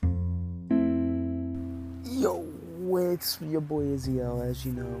Yo, it's your boy Izziel. As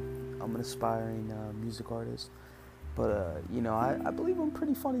you know, I'm an aspiring music artist, but I believe I'm a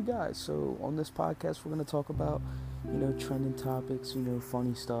pretty funny guy. So on this podcast, we're gonna talk about trending topics,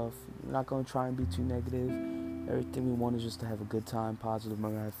 funny stuff. We're not gonna try and be too negative. Everything we want is just to have a good time, positive.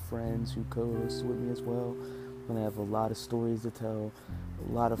 I'm gonna have friends who co-host with me as well. We're gonna have a lot of stories to tell,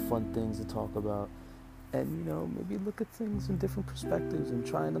 a lot of fun things to talk about, and maybe look at things in different perspectives and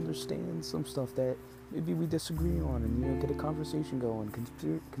try and understand some stuff that maybe we disagree on, and get a conversation going.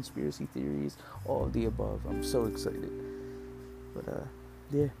 Conspiracy theories, all of the above. I'm so excited, but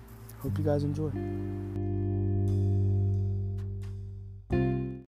yeah, hope you guys enjoy.